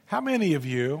How many of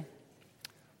you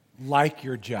like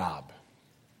your job?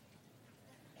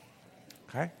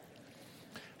 Okay.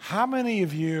 How many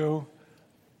of you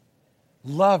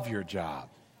love your job?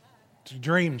 It's a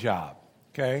dream job,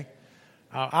 okay?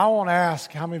 I won't ask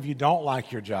how many of you don't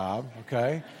like your job,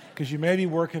 okay? Because you may be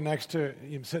sitting next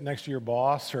to your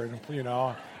boss, or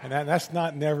and that's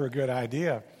not never a good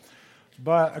idea.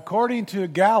 But according to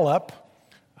Gallup,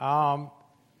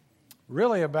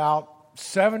 really about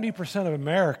 70% of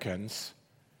Americans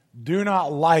do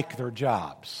not like their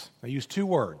jobs. They use two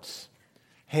words: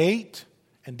 hate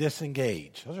and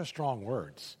disengage. Those are strong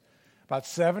words. About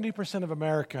 70% of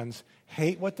Americans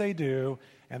hate what they do,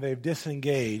 and they've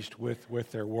disengaged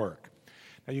with their work.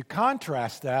 Now you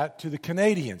contrast that to the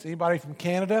Canadians. Anybody from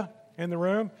Canada in the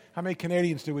room? How many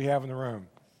Canadians do we have in the room?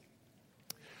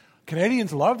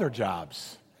 Canadians love their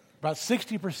jobs. About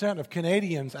 60% of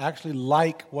Canadians actually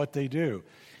like what they do.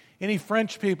 Any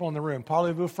French people in the room?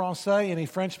 Parlez-vous français? Any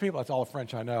French people? That's all the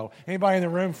French I know. Anybody in the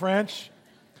room French?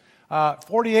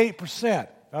 48%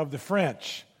 of the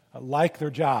French like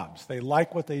their jobs. They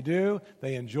like what they do,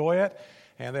 they enjoy it,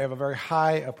 and they have a very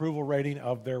high approval rating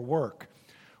of their work.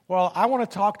 Well, I want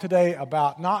to talk today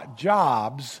about not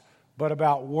jobs, but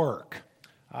about work.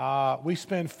 We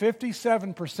spend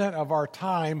 57% of our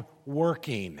time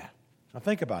working. Now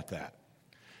think about that.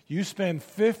 You spend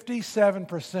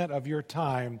 57% of your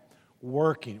time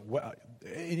working.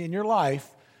 In your life,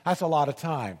 that's a lot of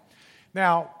time.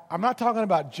 Now, I'm not talking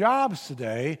about jobs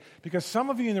today because some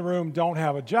of you in the room don't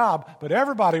have a job, but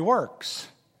everybody works.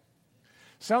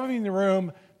 Some of you in the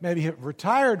room maybe have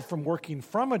retired from working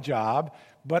from a job,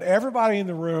 but everybody in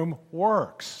the room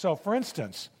works. So, for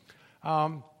instance,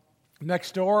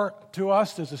 next door to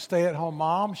us is a stay-at-home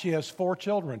mom. She has 4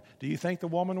 children. Do you think the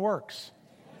woman works?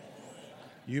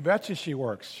 You betcha she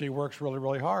works. She works really,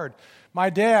 really hard. My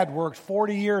dad worked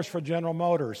 40 years for General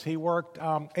Motors. He worked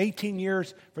 18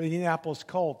 years for the Indianapolis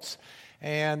Colts.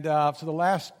 And so the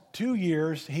last 2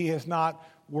 years, he has not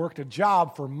worked a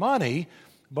job for money,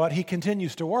 but he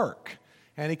continues to work.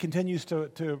 And he continues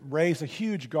to raise a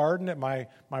huge garden.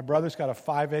 My brother's got a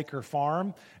 5-acre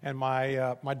farm, and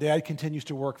my dad continues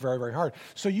to work very, very hard.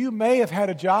 So you may have had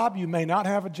a job, you may not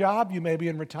have a job, you may be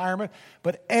in retirement,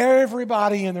 but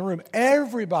everybody in the room,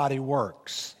 everybody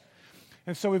works.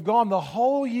 And so we've gone the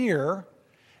whole year,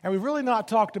 and we've really not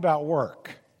talked about work.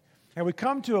 And we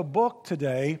come to a book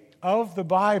today of the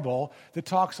Bible that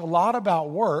talks a lot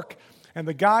about work, and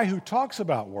the guy who talks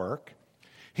about work,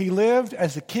 he lived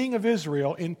as the king of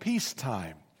Israel in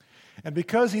peacetime. And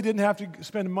because he didn't have to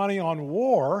spend money on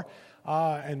war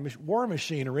and war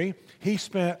machinery, he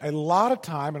spent a lot of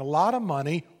time and a lot of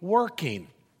money working.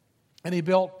 And he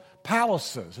built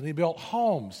palaces, and he built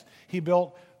homes, he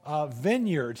built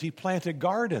vineyards, he planted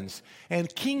gardens.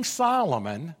 And King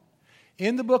Solomon,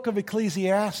 in the book of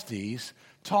Ecclesiastes,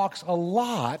 talks a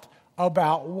lot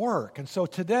about work. And so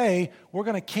today, we're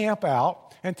going to camp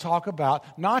out and talk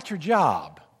about not your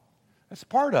job. That's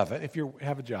part of it if you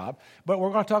have a job. But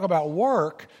we're going to talk about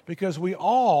work because we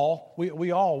all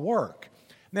work.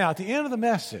 Now, at the end of the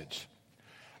message,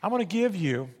 I'm going to give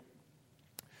you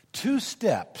 2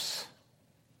 steps.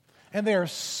 And they are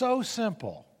so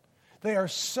simple. They are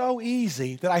so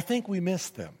easy that I think we miss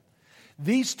them.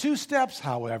 These 2 steps,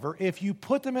 however, if you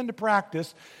put them into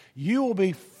practice, you will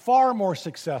be far more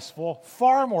successful,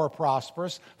 far more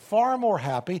prosperous, far more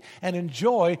happy, and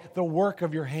enjoy the work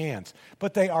of your hands.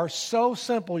 But they are so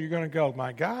simple, you're going to go,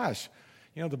 my gosh,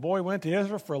 the boy went to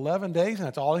Israel for 11 days, and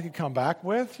that's all he could come back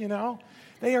with,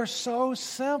 They are so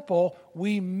simple,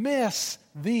 we miss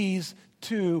these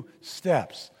 2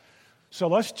 steps. So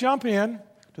let's jump in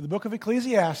to the book of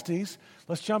Ecclesiastes.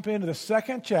 Let's jump into the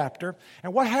 2nd chapter.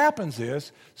 And what happens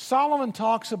is Solomon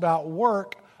talks about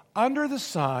work under the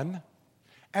sun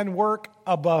and work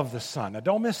above the sun. Now,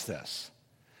 don't miss this.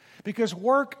 Because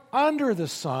work under the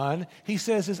sun, he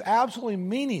says, is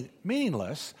absolutely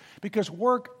meaningless. Because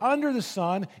work under the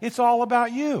sun, it's all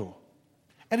about you.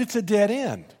 And it's a dead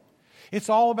end. It's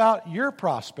all about your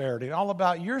prosperity, and all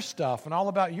about your stuff, and all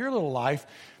about your little life.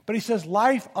 But he says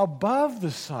life above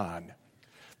the sun.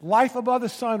 Life above the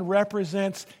sun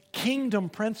represents kingdom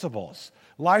principles.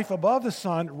 Life above the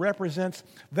sun represents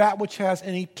that which has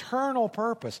an eternal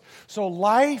purpose. So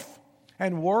life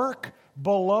and work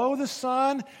below the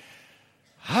sun,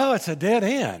 it's a dead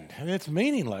end, and it's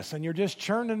meaningless, and you're just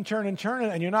churning,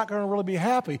 and you're not going to really be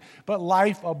happy. But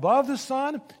life above the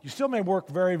sun, you still may work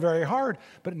very, very hard,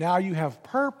 but now you have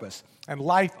purpose. And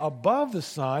life above the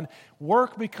sun,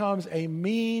 work becomes a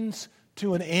means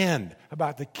to an end,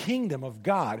 about the kingdom of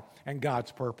God and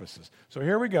God's purposes. So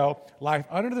here we go. Life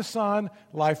under the sun,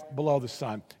 life below the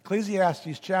sun.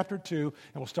 Ecclesiastes chapter 2,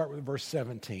 and we'll start with verse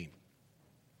 17.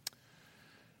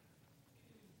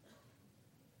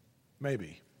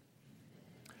 Maybe.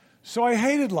 So I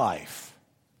hated life,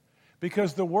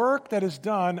 because the work that is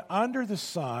done under the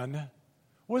sun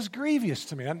was grievous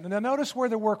to me. Now notice where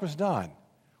the work was done.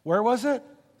 Where was it?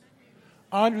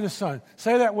 Under the sun.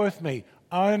 Say that with me.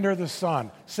 Under the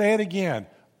sun. Say it again.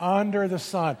 Under the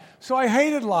sun. So I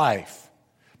hated life,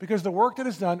 because the work that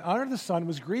is done under the sun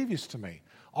was grievous to me.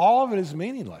 All of it is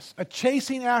meaningless, a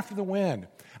chasing after the wind.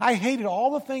 I hated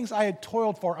all the things I had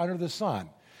toiled for under the sun,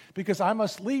 because I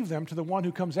must leave them to the one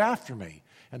who comes after me.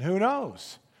 And who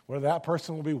knows whether that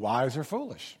person will be wise or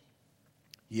foolish.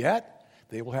 Yet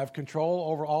they will have control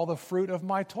over all the fruit of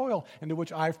my toil, into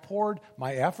which I've poured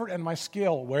my effort and my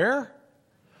skill. Where?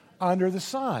 Under the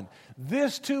sun.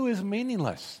 This too is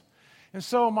meaningless. And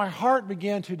so my heart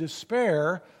began to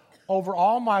despair over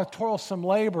all my toilsome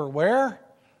labor. Where?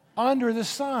 Under the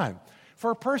sun.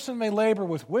 For a person may labor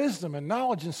with wisdom and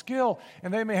knowledge and skill,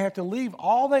 and they may have to leave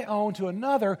all they own to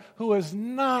another who has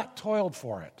not toiled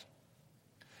for it.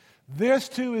 This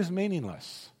too is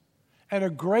meaningless and a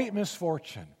great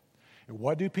misfortune. And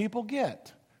what do people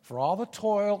get for all the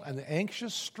toil and the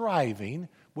anxious striving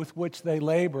with which they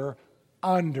labor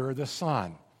under the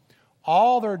sun?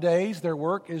 All their days, their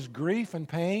work is grief and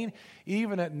pain.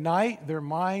 Even at night, their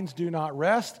minds do not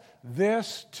rest.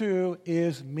 This too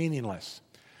is meaningless.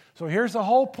 So here's the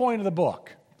whole point of the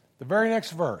book, the very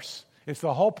next verse. It's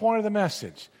the whole point of the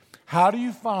message. How do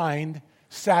you find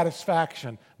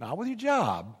satisfaction? Not with your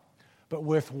job, but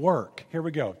with work. Here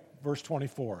we go, verse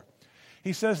 24.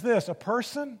 He says this: a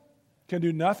person can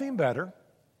do nothing better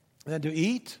than to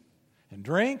eat and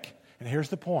drink, and here's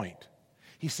the point.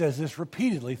 He says this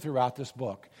repeatedly throughout this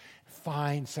book: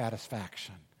 find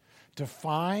satisfaction. To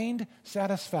find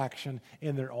satisfaction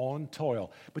in their own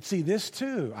toil. But see, this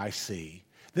too I see.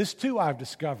 This too I've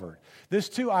discovered. This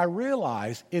too I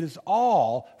realize it is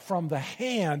all from the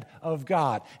hand of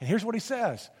God. And here's what he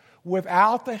says: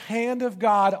 without the hand of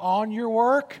God on your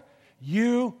work,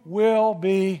 you will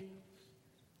be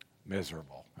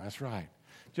miserable. That's right.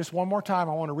 Just one more time,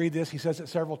 I want to read this. He says it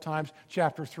several times.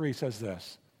 Chapter 3 says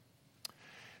this: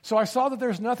 so I saw that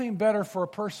there's nothing better for a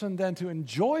person than to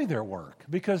enjoy their work,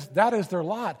 because that is their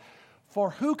lot.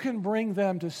 For who can bring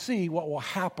them to see what will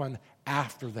happen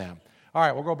after them? All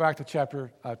right, we'll go back to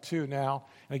chapter 2 now.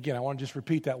 And again, I want to just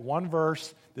repeat that one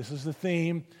verse. This is the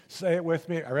theme. Say it with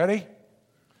me. Ready?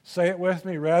 Say it with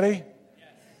me. Ready? Yes.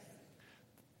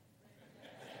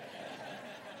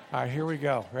 All right, here we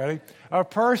go. Ready? A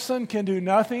person can do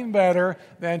nothing better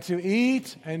than to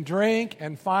eat and drink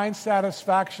and find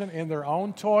satisfaction in their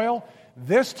own toil.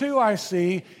 This too, I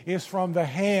see, is from the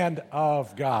hand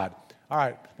of God. All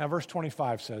right, now verse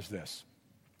 25 says this: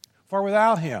 for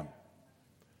without Him,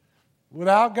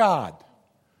 without God,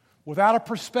 without a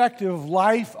perspective of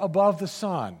life above the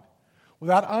sun,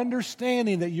 without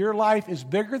understanding that your life is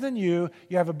bigger than you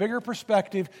have a bigger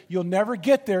perspective, you'll never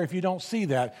get there if you don't see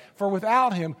that. For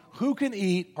without Him, who can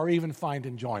eat or even find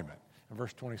enjoyment? And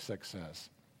verse 26 says,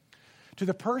 to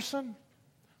the person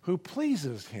who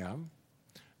pleases Him,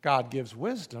 God gives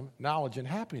wisdom, knowledge, and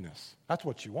happiness. That's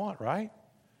what you want, right?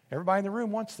 Everybody in the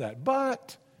room wants that.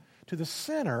 But to the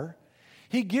sinner,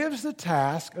 He gives the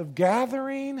task of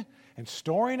gathering and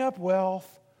storing up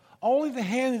wealth, only to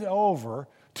hand it over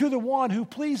to the one who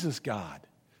pleases God.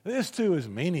 This too is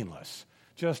meaningless,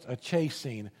 just a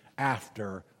chasing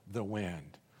after the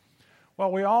wind.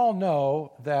 Well, we all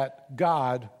know that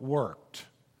God worked.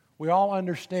 We all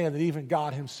understand that even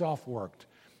God Himself worked.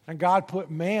 And God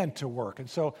put man to work. And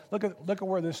so look at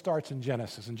where this starts in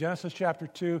Genesis. In Genesis chapter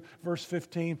 2, verse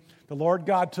 15, the Lord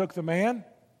God took the man,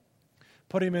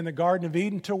 put him in the Garden of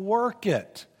Eden to work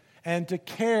it and to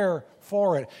care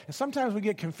for it. And sometimes we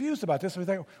get confused about this. We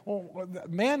think, well,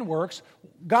 man works,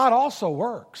 God also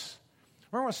works.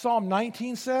 Remember what Psalm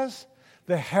 19 says?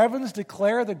 The heavens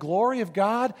declare the glory of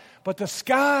God, but the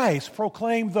skies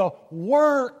proclaim the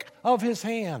work of His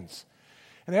hands.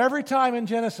 And every time in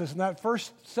Genesis, in that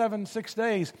first 6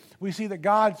 days, we see that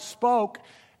God spoke.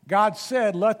 God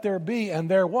said, let there be, and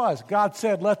there was. God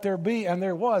said, let there be, and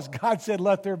there was. God said,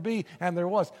 let there be, and there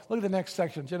was. Look at the next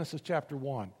section, Genesis chapter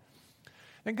 1.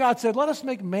 And God said, let us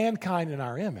make mankind in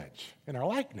our image, in our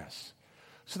likeness,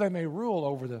 so they may rule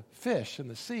over the fish in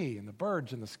the sea and the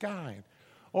birds in the sky, and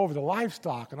over the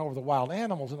livestock and over the wild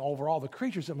animals and over all the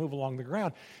creatures that move along the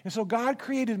ground. And so God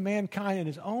created mankind in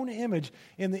His own image.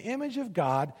 In the image of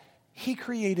God, He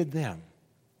created them.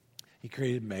 He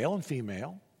created male and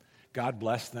female, God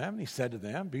blessed them, and he said to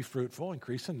them, be fruitful,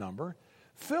 increase in number,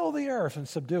 fill the earth and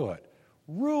subdue it.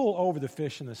 Rule over the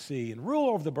fish in the sea, and rule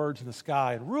over the birds in the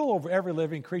sky, and rule over every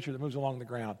living creature that moves along the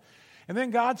ground. And then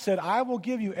God said, I will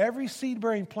give you every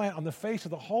seed-bearing plant on the face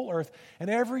of the whole earth, and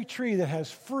every tree that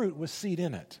has fruit with seed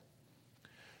in it.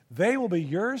 They will be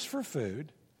yours for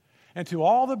food, and to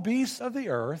all the beasts of the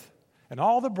earth, and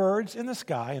all the birds in the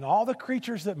sky, and all the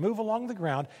creatures that move along the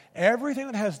ground, everything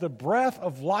that has the breath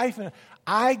of life in it,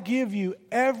 I give you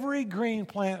every green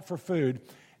plant for food.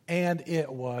 And it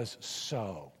was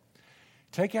so.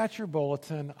 Take out your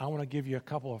bulletin. I want to give you a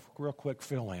couple of real quick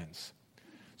fill-ins.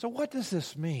 So what does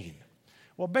this mean?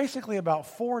 Well, basically about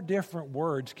 4 different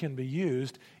words can be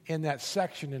used in that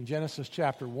section in Genesis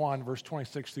chapter 1, verse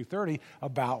 26 through 30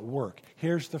 about work.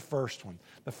 Here's the first one.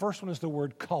 The first one is the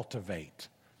word cultivate.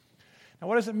 Now,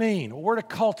 what does it mean? Well, we're to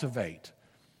cultivate.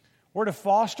 We're to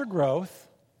foster growth,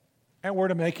 and we're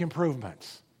to make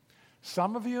improvements.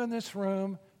 Some of you in this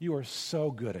room, you are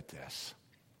so good at this.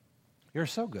 You're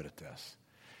so good at this.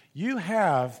 You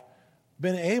have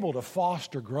been able to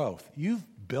foster growth. You've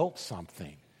built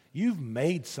something. You've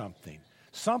made something.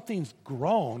 Something's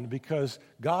grown because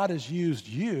God has used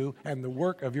you and the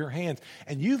work of your hands,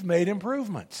 and you've made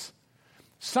improvements.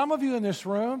 Some of you in this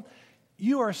room,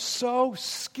 you are so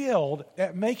skilled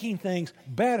at making things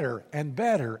better and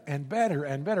better and better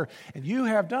and better, and you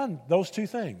have done those 2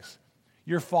 things.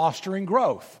 You're fostering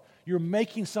growth. You're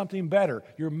making something better.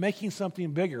 You're making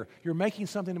something bigger. You're making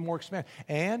something more expanded.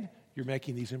 And you're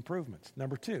making these improvements.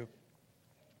 Number 2,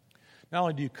 not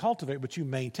only do you cultivate, but you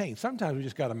maintain. Sometimes we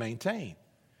just got to maintain.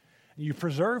 You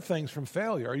preserve things from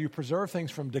failure, or you preserve things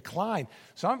from decline.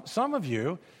 Some of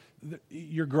you,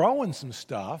 you're growing some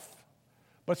stuff,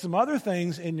 but some other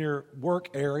things in your work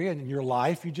area and in your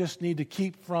life, you just need to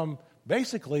keep from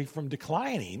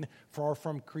declining or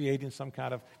from creating some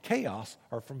kind of chaos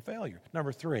or from failure.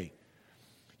 Number 3,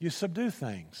 you subdue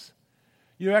things.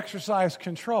 You exercise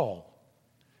control,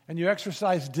 and you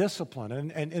exercise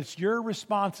discipline, and it's your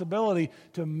responsibility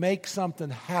to make something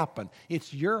happen.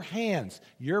 It's your hands,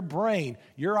 your brain,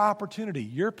 your opportunity,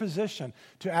 your position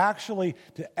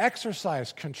to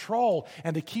exercise control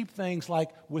and to keep things like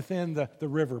within the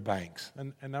riverbanks.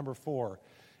 And number 4,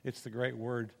 it's the great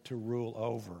word to rule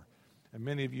over. And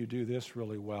many of you do this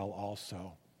really well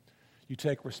also. You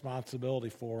take responsibility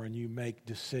for and you make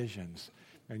decisions.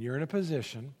 And you're in a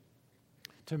position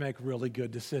to make really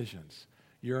good decisions.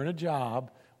 You're in a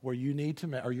job where you need to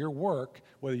make, or your work,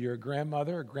 whether you're a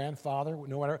grandmother or grandfather,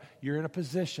 no matter, you're in a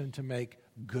position to make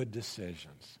good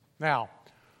decisions. Now,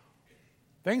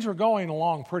 things were going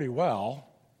along pretty well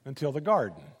until the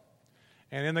garden.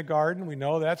 And in the garden, we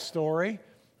know that story.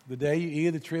 The day you eat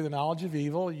of the tree of the knowledge of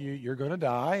evil, you're going to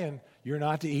die, and you're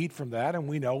not to eat from that, and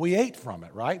we know we ate from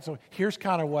it, right? So here's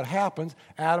kind of what happens.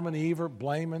 Adam and Eve are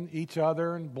blaming each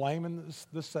other and blaming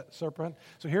the serpent.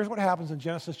 So here's what happens in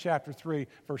Genesis chapter 3,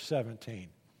 verse 17.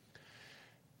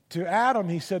 To Adam,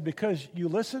 he said, because you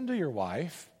listened to your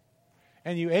wife,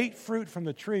 and you ate fruit from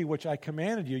the tree which I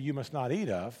commanded you, you must not eat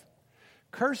of,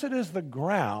 cursed is the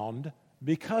ground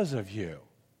because of you.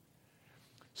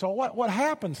 So what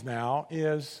happens now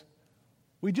is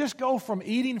we just go from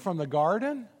eating from the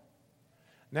garden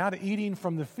now to eating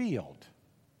from the field.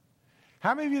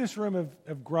 How many of you in this room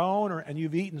have grown and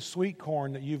you've eaten sweet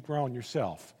corn that you've grown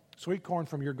yourself? Sweet corn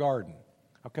from your garden,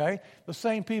 okay? The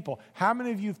same people. How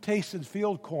many of you have tasted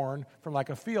field corn from like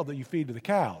a field that you feed to the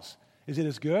cows? Is it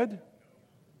as good?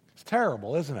 It's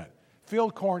terrible, isn't it?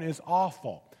 Field corn is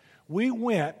awful. We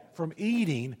went from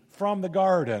eating from the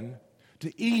garden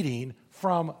to eating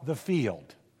from the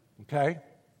field, okay?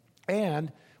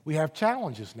 And we have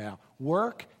challenges now.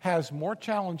 Work has more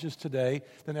challenges today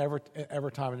than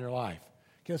ever time in your life.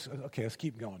 Okay, let's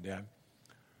keep going, Dad.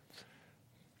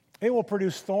 It will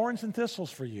produce thorns and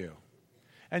thistles for you,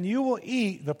 and you will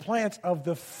eat the plants of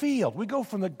the field. We go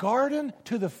from the garden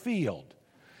to the field.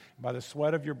 By the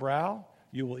sweat of your brow,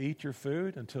 you will eat your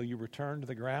food until you return to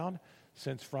the ground,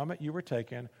 since from it you were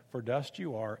taken, for dust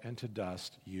you are, and to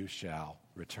dust you shall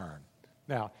return.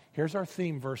 Now, here's our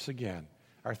theme verse again.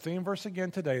 Our theme verse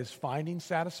again today is finding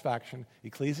satisfaction,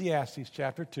 Ecclesiastes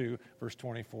chapter 2, verse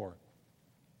 24.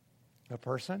 A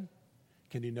person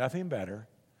can do nothing better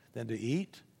than to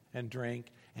eat and drink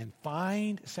and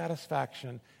find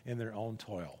satisfaction in their own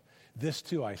toil. This,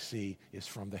 too, I see, is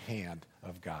from the hand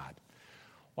of God.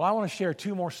 Well, I want to share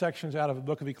 2 more sections out of the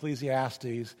book of Ecclesiastes,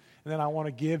 and then I want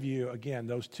to give you, again,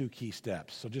 those 2 key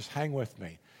steps. So just hang with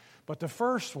me. But the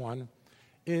first one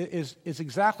is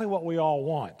exactly what we all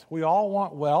want. We all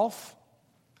want wealth,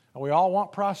 and we all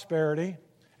want prosperity,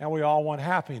 and we all want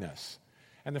happiness.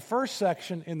 And the first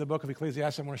section in the book of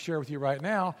Ecclesiastes I'm going to share with you right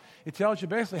now, it tells you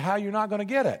basically how you're not going to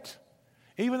get it.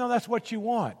 Even though that's what you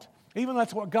want. Even though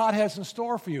that's what God has in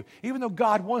store for you. Even though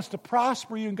God wants to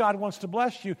prosper you and God wants to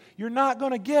bless you, you're not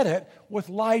going to get it with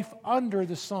life under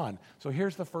the sun. So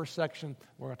here's the first section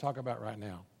we're going to talk about right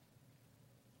now.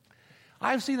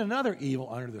 I've seen another evil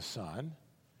under the sun,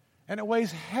 and it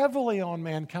weighs heavily on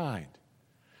mankind.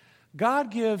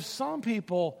 God gives some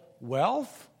people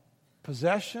wealth,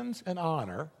 possessions, and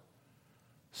honor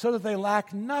so that they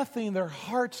lack nothing their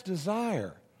hearts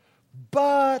desire.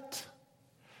 But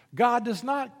God does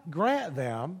not grant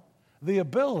them the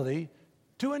ability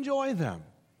to enjoy them.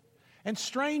 And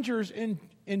strangers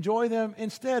enjoy them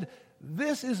instead.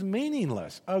 This is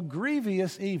meaningless, a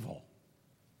grievous evil.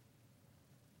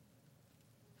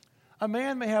 A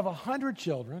man may have 100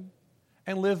 children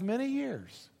and live many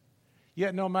years.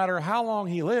 Yet no matter how long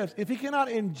he lives, if he cannot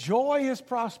enjoy his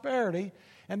prosperity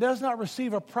and does not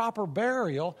receive a proper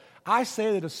burial, I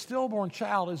say that a stillborn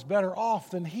child is better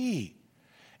off than he.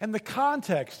 And the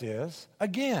context is,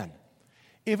 again,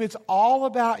 if it's all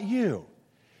about you,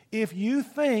 if you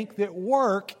think that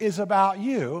work is about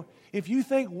you, if you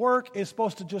think work is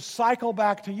supposed to just cycle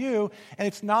back to you and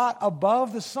it's not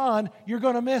above the sun, you're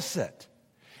going to miss it.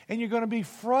 And you're going to be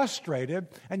frustrated,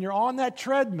 and you're on that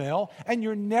treadmill, and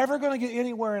you're never going to get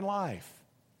anywhere in life.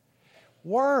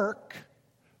 Work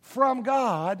from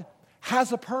God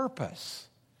has a purpose.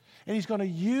 And He's going to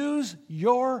use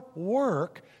your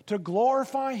work to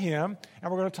glorify Him.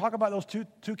 And we're going to talk about those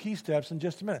two key steps in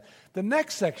just a minute. The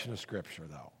next section of Scripture,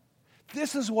 though,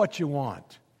 this is what you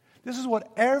want. This is what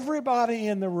everybody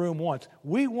in the room wants.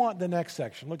 We want the next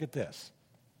section. Look at this.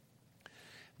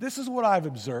 This is what I've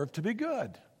observed to be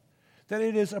good. That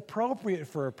it is appropriate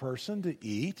for a person to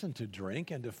eat and to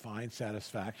drink and to find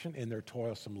satisfaction in their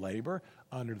toilsome labor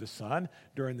under the sun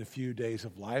during the few days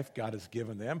of life God has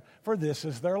given them, for this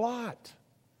is their lot.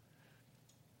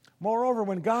 Moreover,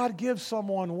 when God gives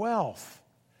someone wealth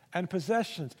and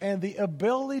possessions and the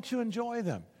ability to enjoy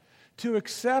them, to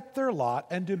accept their lot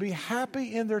and to be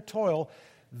happy in their toil,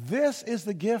 this is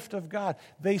the gift of God.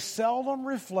 They seldom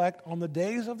reflect on the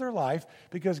days of their life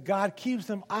because God keeps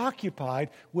them occupied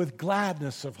with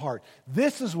gladness of heart.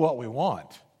 This is what we want.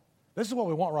 This is what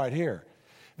we want right here.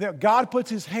 That God puts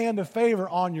His hand of favor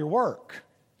on your work.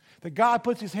 That God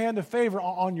puts His hand of favor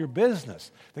on your business.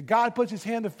 That God puts His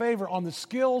hand of favor on the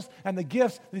skills and the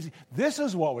gifts. This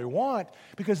is what we want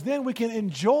because then we can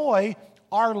enjoy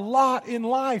our lot in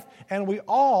life. And we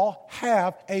all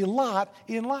have a lot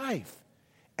in life.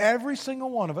 Every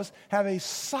single one of us have a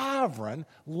sovereign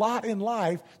lot in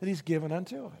life that He's given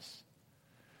unto us.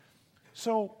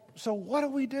 So what do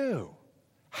we do?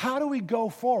 How do we go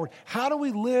forward? How do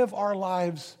we live our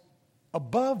lives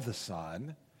above the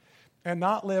sun and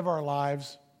not live our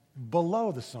lives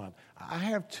below the sun? I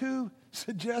have two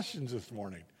suggestions this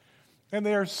morning, and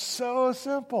they are so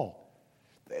simple.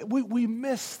 We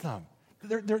miss them.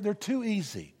 They're too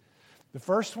easy. The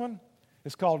first one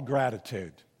is called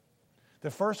gratitude. The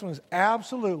first one is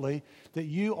absolutely that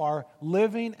you are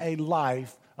living a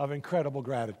life of incredible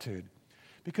gratitude.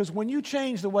 Because when you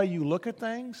change the way you look at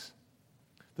things,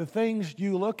 the things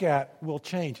you look at will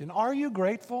change. And are you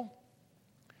grateful?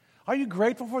 Are you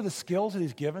grateful for the skills that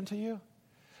He's given to you?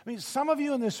 I mean, some of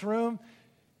you in this room,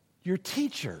 you're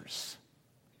teachers.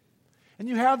 And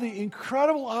you have the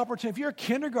incredible opportunity. If you're a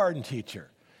kindergarten teacher,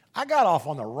 I got off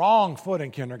on the wrong foot in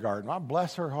kindergarten. I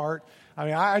bless her heart. I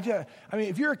mean,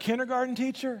 if you're a kindergarten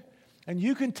teacher and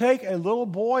you can take a little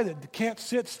boy that can't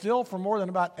sit still for more than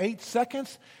about 8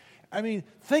 seconds, I mean,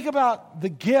 think about the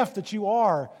gift that you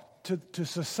are to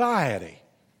society.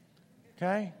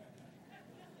 Okay?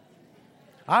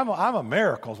 I'm a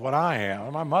miracle is what I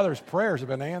am. My mother's prayers have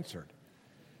been answered.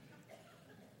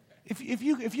 If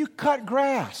you cut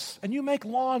grass and you make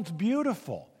lawns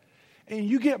beautiful, and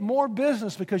you get more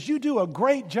business because you do a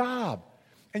great job.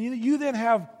 And you then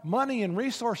have money and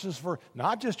resources for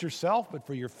not just yourself, but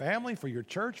for your family, for your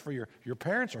church, for your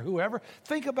parents or whoever.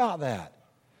 Think about that.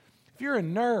 If you're a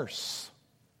nurse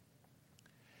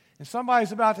and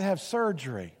somebody's about to have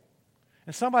surgery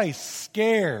and somebody's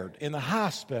scared in the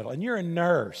hospital and you're a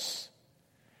nurse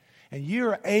and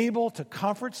you're able to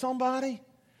comfort somebody.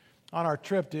 On our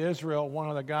trip to Israel, one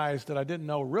of the guys that I didn't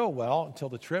know real well until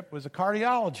the trip was a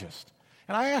cardiologist.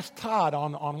 And I asked Todd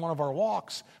on one of our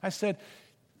walks, I said,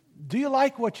 do you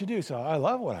like what you do? So I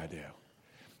love what I do.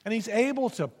 And he's able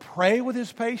to pray with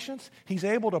his patients. He's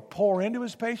able to pour into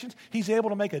his patients. He's able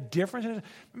to make a difference.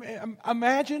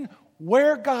 Imagine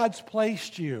where God's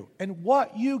placed you and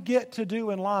what you get to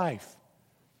do in life.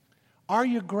 Are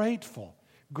you grateful?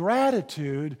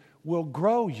 Gratitude will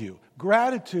grow you.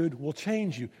 Gratitude will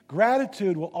change you.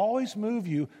 Gratitude will always move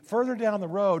you further down the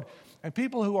road. And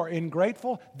people who are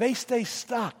ingrateful, they stay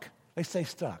stuck. They stay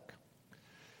stuck.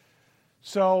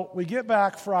 So we get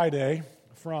back Friday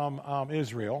from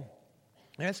Israel.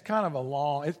 And it's kind of a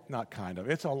long,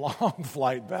 it's a long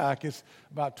flight back. It's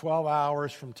about 12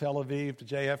 hours from Tel Aviv to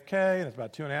JFK, and it's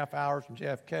about 2.5 hours from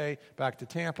JFK back to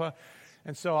Tampa.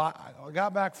 And so I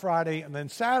got back Friday, and then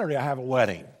Saturday I have a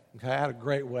wedding. Okay, I had a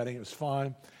great wedding. It was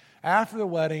fun. After the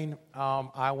wedding,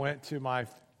 I went to I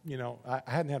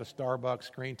hadn't had a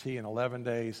Starbucks green tea in 11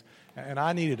 days, and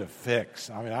I needed a fix.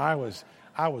 I mean, I was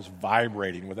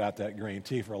vibrating without that green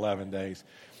tea for 11 days.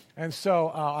 And so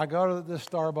I go to the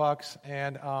Starbucks,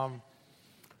 and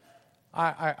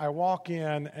I walk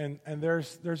in, and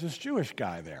there's this Jewish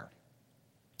guy there.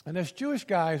 And this Jewish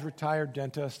guy is a retired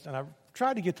dentist, and I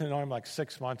tried to get to know him like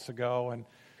 6 months ago, and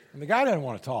the guy doesn't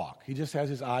want to talk. He just has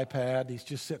his iPad. He's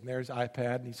just sitting there, his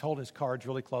iPad, and he's holding his cards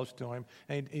really close to him,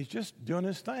 and he's just doing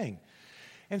his thing.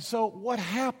 And so what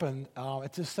happened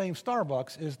at this same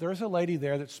Starbucks is there's a lady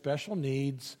there that's special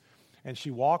needs, and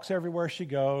she walks everywhere she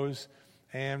goes,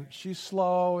 and she's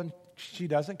slow, and she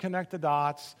doesn't connect the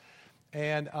dots.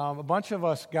 And a bunch of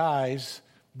us guys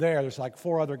there's like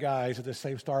 4 other guys at the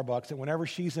same Starbucks, and whenever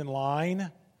she's in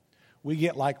line, we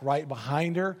get like right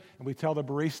behind her, and we tell the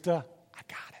barista, I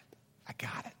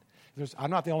got it.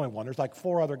 I'm not the only one. There's like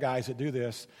 4 other guys that do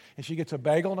this, and she gets a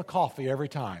bagel and a coffee every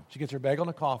time. She gets her bagel and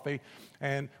a coffee,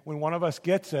 and when one of us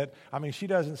gets it, I mean, she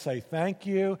doesn't say thank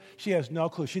you. She has no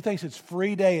clue. She thinks it's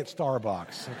free day at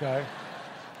Starbucks, okay?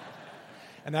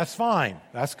 And that's fine.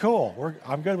 That's cool.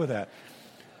 I'm good with that.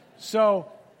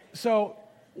 So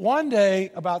one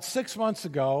day, about 6 months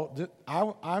ago,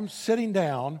 I'm sitting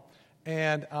down,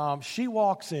 and she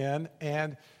walks in,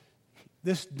 and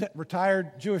this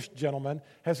retired Jewish gentleman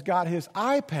has got his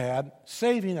iPad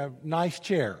saving a nice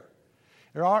chair.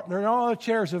 There are no other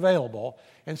chairs available,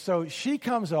 and so she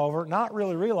comes over, not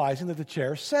really realizing that the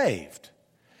chair's saved.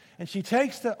 And she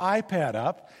takes the iPad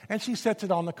up, and she sets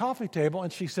it on the coffee table,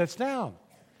 and she sits down.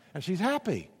 And she's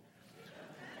happy.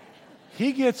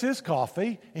 He gets his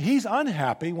coffee, and he's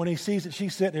unhappy when he sees that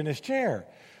she's sitting in his chair.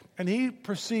 And he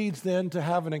proceeds then to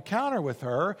have an encounter with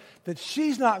her that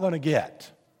she's not going to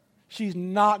get. She's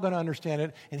not going to understand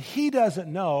it, and he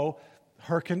doesn't know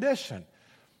her condition.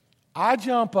 I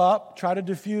jump up, try to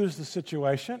diffuse the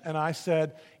situation, and I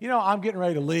said, I'm getting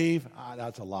ready to leave.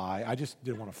 That's a lie. I just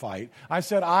didn't want to fight. I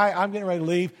said, I'm getting ready to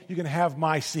leave. You can have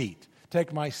my seat.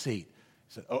 Take my seat.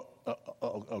 He said,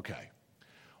 okay.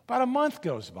 About a month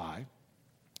goes by,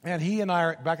 and he and I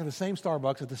are back at the same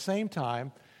Starbucks at the same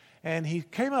time, and he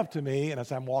came up to me, and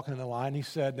as I'm walking in the line, he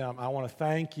said, I want to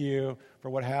thank you for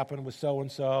what happened with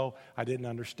so-and-so. I didn't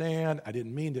understand. I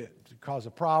didn't mean to cause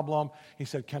a problem. He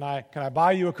said, can I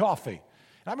buy you a coffee?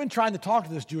 And I've been trying to talk to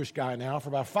this Jewish guy now for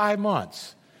about 5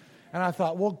 months. And I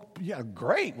thought, well, yeah,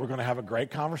 great. We're going to have a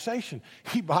great conversation.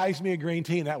 He buys me a green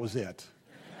tea, and that was it.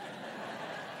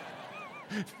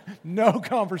 No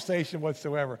conversation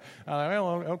whatsoever.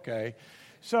 Well, okay.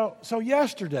 So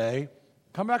yesterday,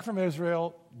 come back from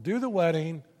Israel, do the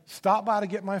wedding, stop by to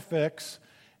get my fix,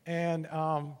 and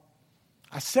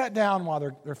I sat down while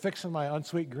they're fixing my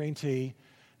unsweet green tea,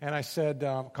 and I said,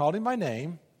 called him by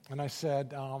name, and I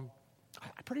said, I'm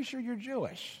pretty sure you're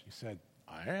Jewish. He said,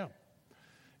 I am.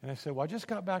 And I said, well, I just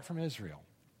got back from Israel.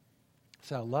 I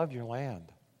said, I love your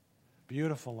land.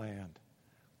 Beautiful land.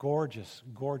 Gorgeous,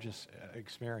 gorgeous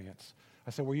experience.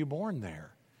 I said, were you born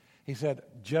there? He said,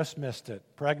 just missed it.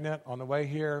 Pregnant on the way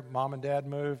here. Mom and Dad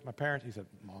moved. He said,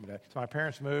 Mom and Dad. So my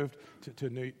parents moved to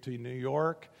New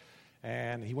York,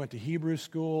 and he went to Hebrew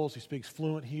schools. He speaks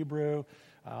fluent Hebrew.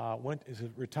 Is a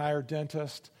retired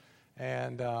dentist.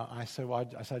 And I said,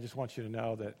 I just want you to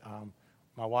know that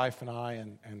my wife and I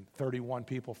and 31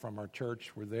 people from our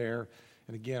church were there.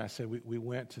 And again, I said, we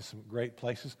went to some great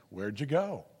places. Where'd you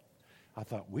go? I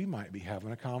thought, we might be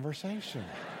having a conversation.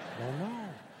 Don't know.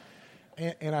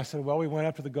 And I said, well, we went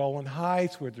up to the Golan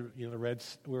Heights. We're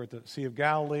at the Sea of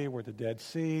Galilee. We're at the Dead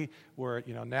Sea. We're at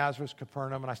Nazareth,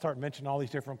 Capernaum. And I started mentioning all these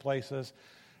different places.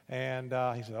 And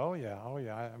he said, oh, yeah,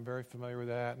 I'm very familiar with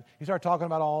that. And he started talking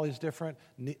about all his different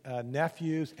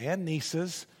nephews and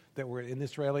nieces that were in the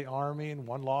Israeli army, and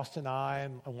one lost an eye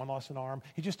and one lost an arm.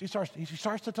 He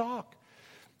starts to talk.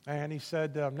 And he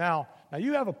said, now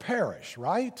you have a parish,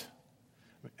 right?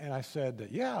 And I said,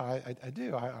 yeah, I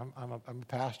do. I'm a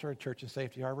pastor at Church in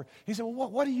Safety Harbor. He said, well,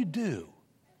 what do you do?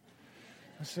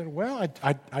 I said, well,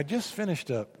 I just finished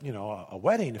a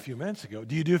wedding a few minutes ago.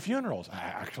 Do you do funerals?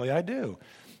 Actually, I do.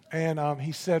 And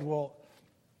he said, well,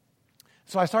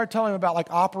 So I started telling him about like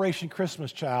Operation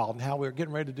Christmas Child and how we were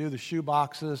getting ready to do the shoe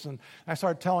boxes. And I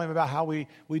started telling him about how we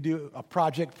do a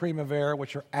Project Primavera,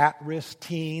 which are at-risk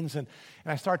teens. And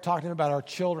I started talking to him about our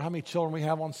children, how many children we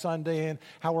have on Sunday and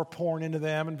how we're pouring into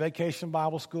them, and Vacation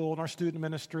Bible School and our student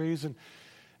ministries.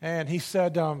 And he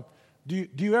said, do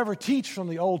you ever teach from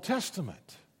the Old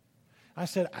Testament? I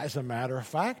said, as a matter of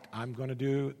fact, I'm going to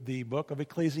do the book of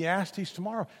Ecclesiastes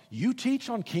tomorrow. You teach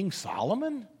on King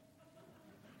Solomon?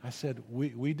 I said,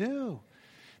 we do.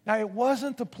 Now, it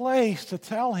wasn't the place to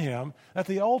tell him that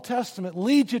the Old Testament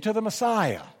leads you to the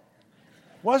Messiah.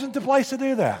 Wasn't the place to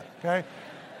do that, okay?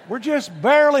 We're just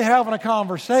barely having a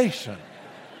conversation.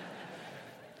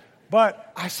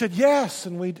 But I said, yes,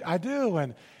 and I do.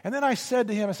 And then I said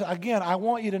to him, I said, again, I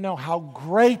want you to know how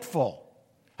grateful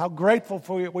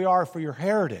we are for your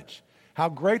heritage, how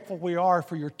grateful we are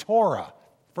for your Torah,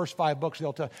 first 5 books of the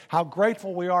Old Testament, how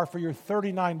grateful we are for your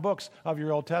 39 books of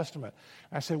your Old Testament.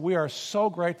 I said, we are so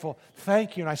grateful.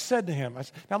 Thank you. And I said to him,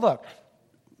 now look,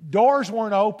 doors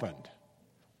weren't opened.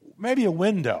 Maybe a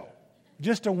window,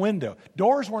 just a window.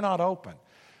 Doors were not open.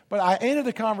 But I ended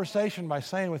the conversation by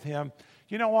saying with him,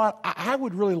 you know what, I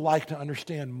would really like to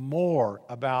understand more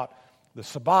about the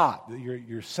Sabbath,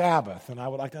 your Sabbath, and I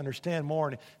would like to understand more.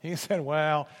 And he said,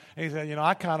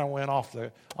 I kind of went off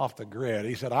the grid.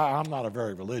 He said, I'm not a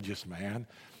very religious man.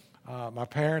 My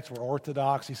parents were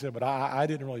Orthodox. He said, but I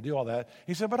didn't really do all that.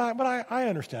 He said, but I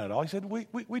understand it all. He said,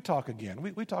 we talk again.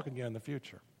 We talk again in the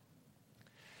future.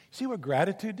 See what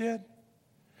gratitude did?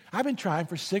 I've been trying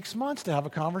for 6 months to have a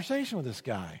conversation with this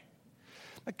guy.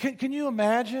 Can you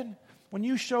imagine when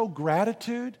you show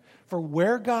gratitude for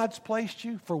where God's placed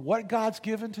you, for what God's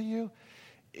given to you?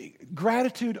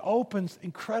 Gratitude opens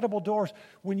incredible doors.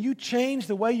 When you change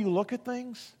the way you look at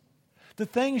things, the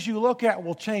things you look at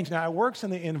will change. Now, it works in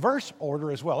the inverse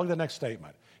order as well. Look at the next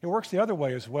statement. It works the other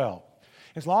way as well.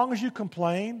 As long as you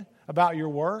complain about your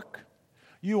work,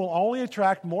 you will only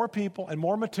attract more people and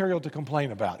more material to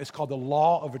complain about. It's called the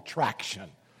law of attraction.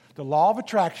 The law of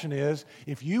attraction is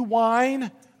if you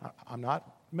whine, I'm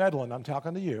not meddling, I'm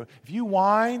talking to you. If you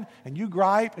whine and you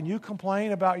gripe and you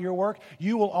complain about your work,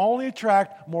 you will only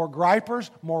attract more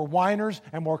gripers, more whiners,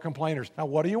 and more complainers. Now,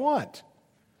 what do you want?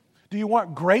 Do you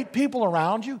want great people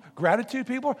around you, gratitude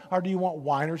people, or do you want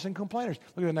whiners and complainers?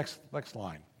 Look at the next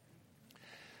line.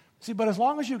 See, but as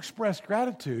long as you express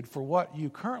gratitude for what you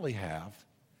currently have,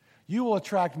 you will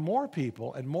attract more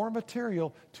people and more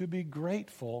material to be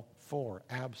grateful for.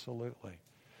 Absolutely.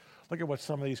 Look at what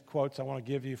some of these quotes I want to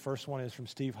give you. First one is from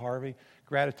Steve Harvey.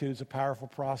 Gratitude is a powerful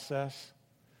process.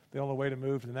 The only way to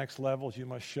move to the next level is you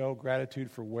must show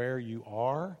gratitude for where you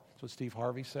are. That's what Steve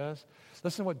Harvey says.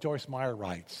 Listen to what Joyce Meyer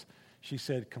writes. She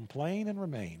said, complain and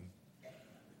remain.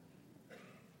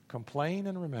 Complain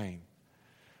and remain.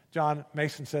 John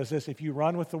Mason says this, if you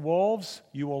run with the wolves,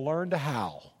 you will learn to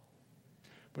howl.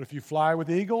 But if you fly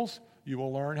with eagles, you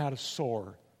will learn how to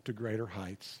soar to greater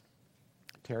heights.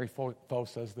 Terry Foe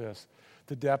says this,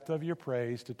 the depth of your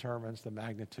praise determines the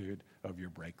magnitude of your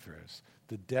breakthroughs.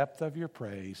 The depth of your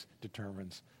praise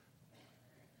determines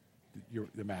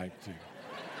the magnitude.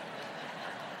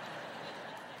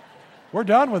 We're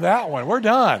done with that one. We're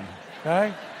done.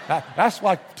 Okay? That's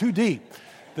like too deep.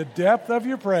 The depth of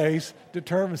your praise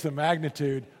determines the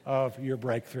magnitude of your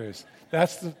breakthroughs.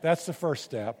 That's the first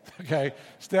step. Okay.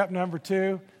 Step number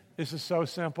 2. This is so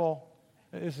simple.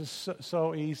 This is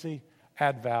so easy.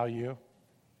 Add value.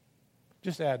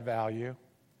 Just add value.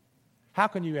 How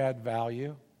can you add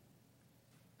value?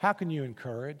 How can you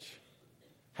encourage?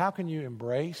 How can you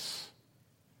embrace?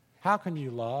 How can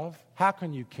you love? How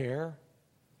can you care?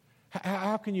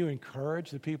 How can you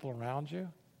encourage the people around you?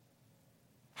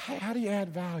 How do you add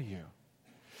value?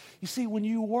 You see, when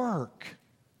you work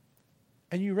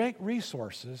and you make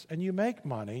resources and you make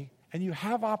money and you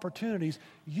have opportunities,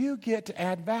 you get to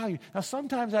add value. Now,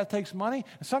 sometimes that takes money,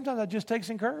 and sometimes that just takes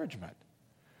encouragement.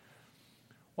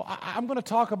 Well, I'm going to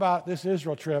talk about this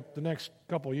Israel trip the next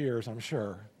couple of years, I'm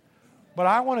sure. But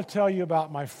I want to tell you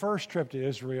about my first trip to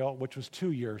Israel, which was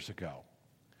 2 years ago.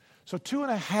 So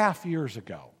 2.5 years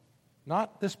ago,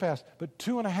 not this past, but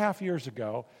 2.5 years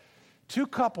ago, 2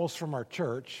 couples from our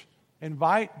church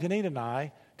invite Danita and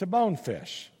I to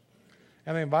Bonefish.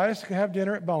 And they invite us to have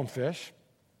dinner at Bonefish.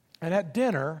 And at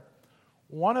dinner,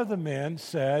 one of the men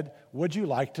said, would you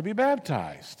like to be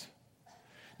baptized?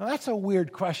 Now, that's a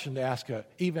weird question to ask an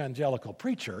evangelical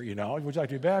preacher, would you like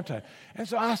to be baptized? And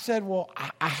so I said, well,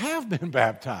 I have been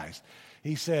baptized.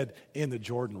 He said, in the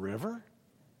Jordan River?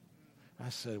 I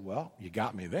said, well, you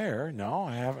got me there. No,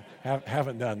 I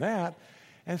haven't done that.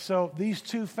 And so these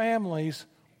 2 families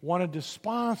wanted to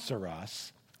sponsor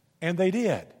us, and they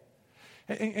did.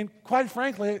 And quite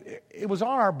frankly, it was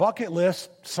on our bucket list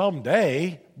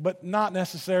someday, but not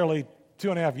necessarily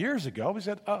 2.5 years ago. We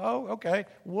said, oh, okay,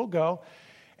 we'll go.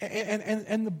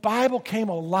 And the Bible came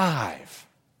alive.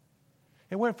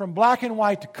 It went from black and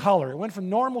white to color. It went from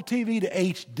normal TV to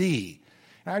HD.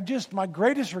 And my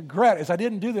greatest regret is I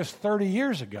didn't do this 30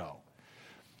 years ago.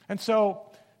 And so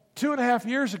 2.5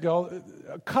 years ago,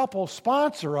 a couple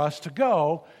sponsor us to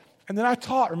go. And then I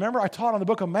taught on the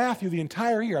book of Matthew the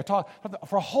entire year. I taught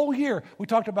for a whole year. We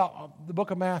talked about the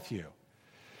book of Matthew.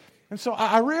 And so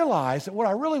I realized that what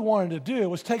I really wanted to do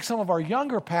was take some of our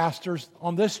younger pastors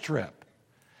on this trip.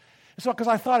 And so, because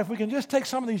I thought if we can just take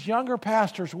some of these younger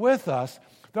pastors with us,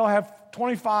 they'll have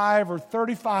 25 or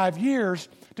 35 years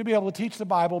to be able to teach the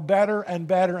Bible better and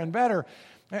better and better.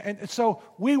 And so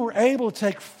we were able to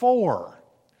take four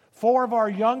of our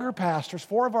younger pastors,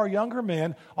 4 of our younger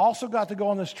men also got to go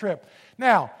on this trip.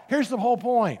 Now, here's the whole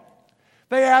point.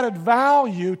 They added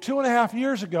value 2.5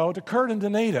 years ago to Kurt and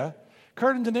Danita.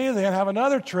 Kurt and Danita then have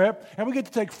another trip, and we get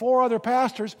to take 4 other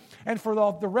pastors, and for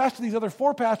the rest of these other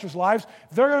 4 pastors' lives,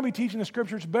 they're going to be teaching the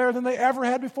Scriptures better than they ever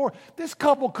had before. This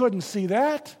couple couldn't see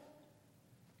that.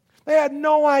 They had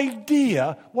no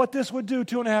idea what this would do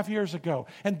 2.5 years ago.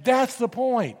 And that's the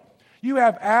point. You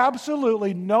have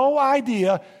absolutely no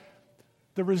idea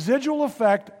the residual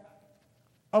effect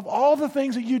of all the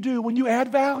things that you do when you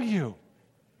add value.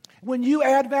 When you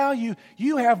add value,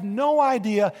 you have no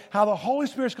idea how the Holy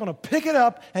Spirit's going to pick it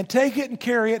up and take it and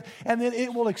carry it, and then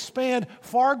it will expand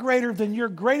far greater than your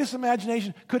greatest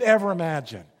imagination could ever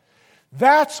imagine.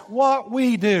 That's what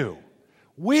we do.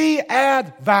 We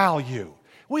add value.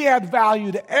 We add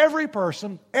value to every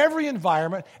person, every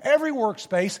environment, every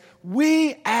workspace.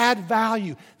 We add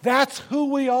value. That's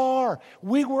who we are.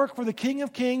 We work for the King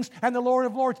of Kings and the Lord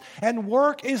of Lords. And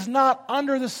work is not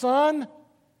under the sun.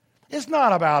 It's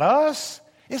not about us.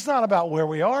 It's not about where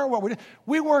we are, what we do.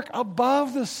 We work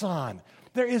above the sun.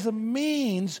 There is a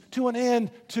means to an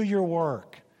end to your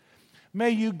work. May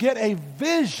you get a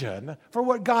vision for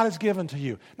what God has given to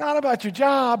you. Not about your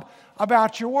job,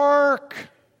 about your work.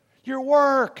 Your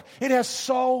work. It has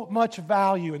so much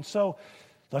value. And so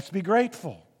let's be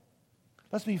grateful.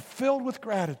 Let's be filled with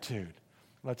gratitude.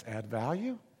 Let's add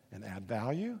value and add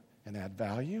value and add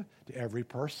value to every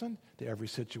person, to every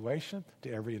situation,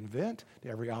 to every event, to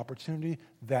every opportunity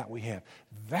that we have.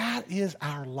 That is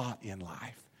our lot in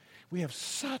life. We have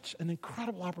such an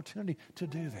incredible opportunity to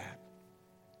do that.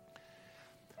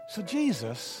 So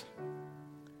Jesus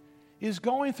is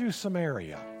going through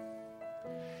Samaria.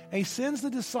 And he sends the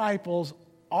disciples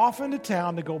off into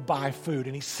town to go buy food.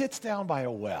 And he sits down by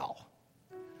a well.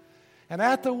 And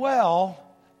at the well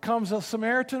comes a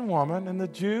Samaritan woman. And the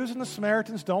Jews and the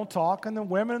Samaritans don't talk. And the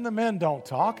women and the men don't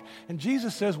talk. And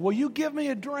Jesus says, will you give me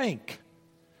a drink?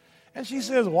 And she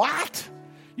says, what?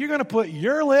 You're going to put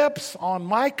your lips on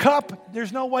my cup?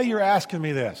 There's no way you're asking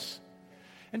me this.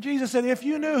 And Jesus said, if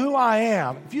you knew who I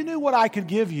am, if you knew what I could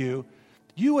give you,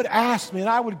 you would ask me and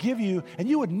I would give you, and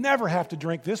you would never have to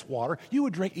drink this water. You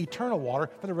would drink eternal water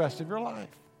for the rest of your life.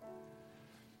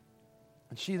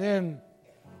 And she then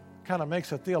kind of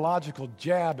makes a theological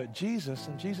jab at Jesus,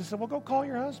 and Jesus said, well, go call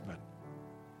your husband.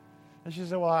 And she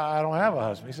said, well, I don't have a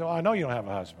husband. He said, well, I know you don't have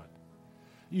a husband.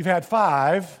 You've had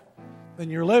 5,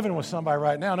 and you're living with somebody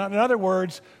right now. In other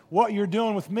words, what you're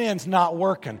doing with men's not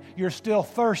working. You're still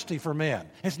thirsty for men.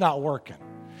 It's not working.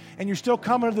 And you're still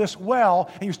coming to this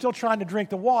well, and you're still trying to drink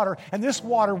the water, and this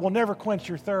water will never quench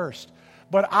your thirst.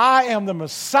 But I am the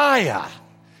Messiah,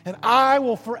 and I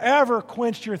will forever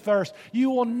quench your thirst. You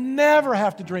will never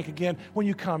have to drink again when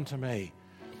you come to me.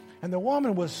 And the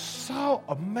woman was so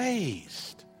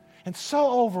amazed and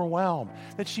so overwhelmed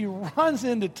that she runs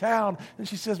into town, and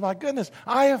she says, my goodness,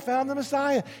 I have found the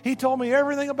Messiah. He told me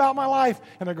everything about my life.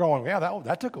 And they're going, yeah,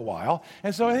 that took a while.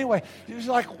 And so anyway, she's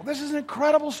like, this is an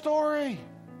incredible story.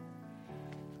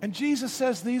 And Jesus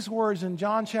says these words in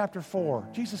John chapter 4.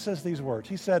 Jesus says these words.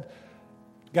 He said,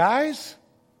 guys,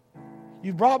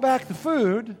 you brought back the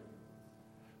food,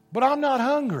 but I'm not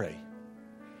hungry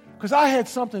because I had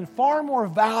something far more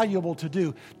valuable to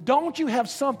do. Don't you have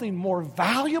something more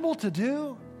valuable to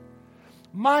do?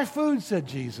 My food, said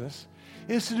Jesus,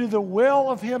 is to do the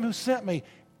will of him who sent me.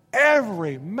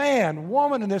 Every man,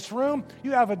 woman in this room,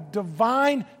 you have a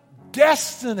divine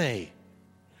destiny.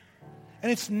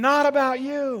 And it's not about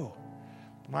you.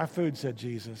 My food, said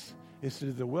Jesus, is to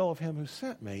do the will of him who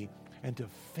sent me and to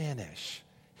finish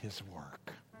his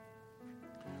work.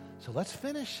 So let's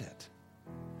finish it.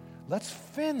 Let's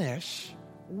finish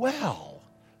well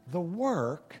the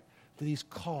work that he's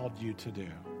called you to do.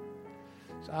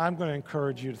 So I'm going to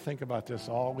encourage you to think about this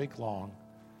all week long.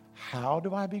 How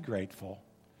do I be grateful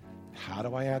How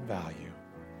do I add value?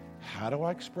 How do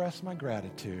I express my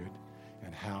gratitude?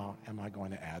 And how am I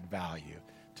going to add value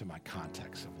to my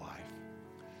context of life?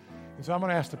 And so I'm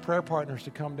going to ask the prayer partners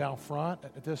to come down front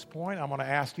at this point. I'm going to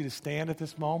ask you to stand at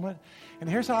this moment. And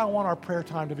here's how I want our prayer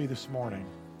time to be this morning.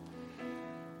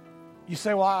 You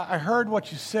say, well, I heard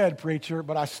what you said, preacher,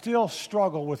 but I still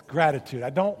struggle with gratitude. I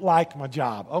don't like my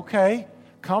job. Okay,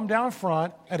 come down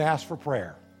front and ask for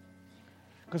prayer.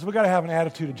 Because we've got to have an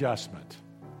attitude adjustment,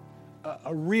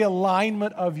 a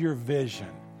realignment of your vision.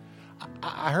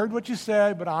 I heard what you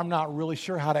said, but I'm not really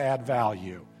sure how to add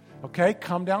value. Okay,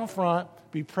 come down front,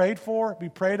 be prayed for, be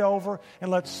prayed over,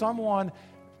 and let someone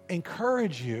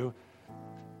encourage you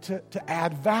to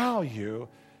add value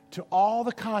to all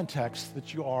the contexts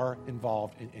that you are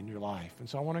involved in your life. And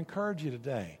so I want to encourage you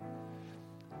today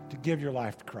to give your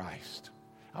life to Christ.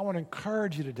 I want to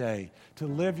encourage you today to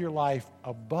live your life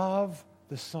above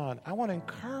the sun. I want to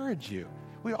encourage you.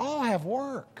 We all have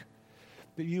work.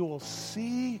 That you will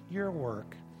see your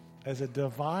work as a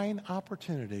divine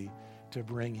opportunity to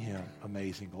bring Him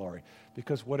amazing glory.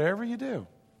 Because whatever you do,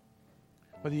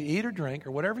 whether you eat or drink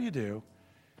or whatever you do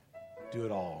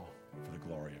it all for the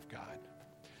glory of God.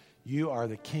 You are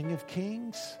the King of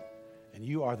Kings and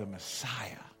you are the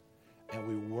Messiah. And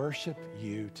we worship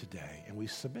you today. And we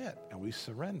submit and we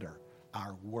surrender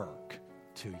our work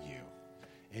to you.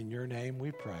 In your name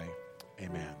we pray.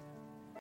 Amen.